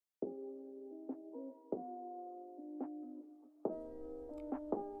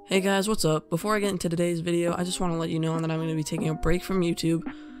Hey guys, what's up? Before I get into today's video, I just want to let you know that I'm going to be taking a break from YouTube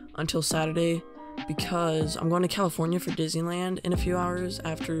until Saturday because I'm going to California for Disneyland in a few hours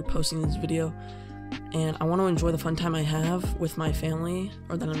after posting this video, and I want to enjoy the fun time I have with my family,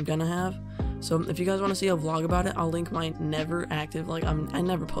 or that I'm gonna have. So if you guys want to see a vlog about it, I'll link my never active, I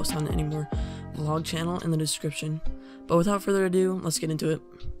never post on it anymore, vlog channel in the description. But without further ado, let's get into it.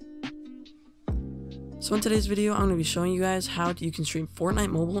 So in today's video, I'm going to be showing you guys how you can stream Fortnite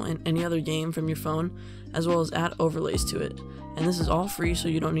mobile and any other game from your phone, as well as add overlays to it. And this is all free, so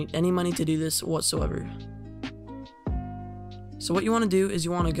you don't need any money to do this whatsoever. So what you want to do is you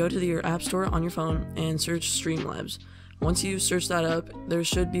want to go to your app store on your phone and search Streamlabs. Once you search that up, there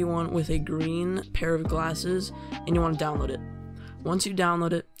should be one with a green pair of glasses, and you want to download it. Once you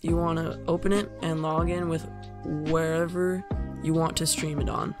download it, you want to open it and log in with wherever you want to stream it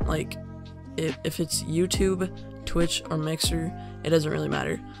on. Like, if it's YouTube, Twitch, or Mixer, it doesn't really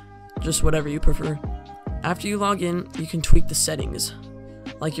matter. Just whatever you prefer. After you log in, you can tweak the settings,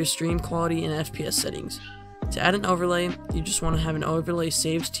 like your stream quality and FPS settings. To add an overlay, you just want to have an overlay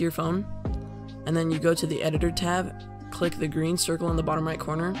saved to your phone, and then you go to the editor tab, click the green circle in the bottom right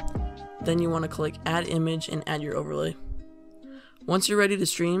corner, then you want to click add image and add your overlay. Once you're ready to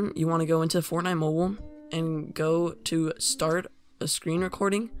stream, you want to go into Fortnite mobile and go to start a screen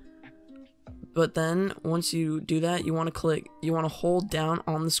recording. But then once you do that, you want to hold down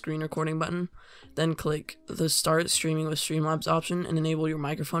on the screen recording button, then click the start streaming with Streamlabs option and enable your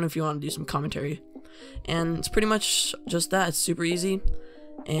microphone if you want to do some commentary. And it's pretty much just that. It's super easy,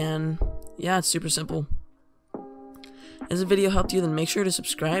 and yeah, it's super simple. If this video helped you, then make sure to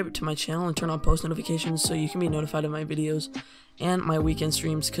subscribe to my channel and turn on post notifications so you can be notified of my videos and my weekend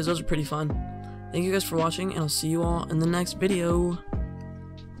streams, because those are pretty fun. Thank you guys for watching, and I'll see you all in the next video.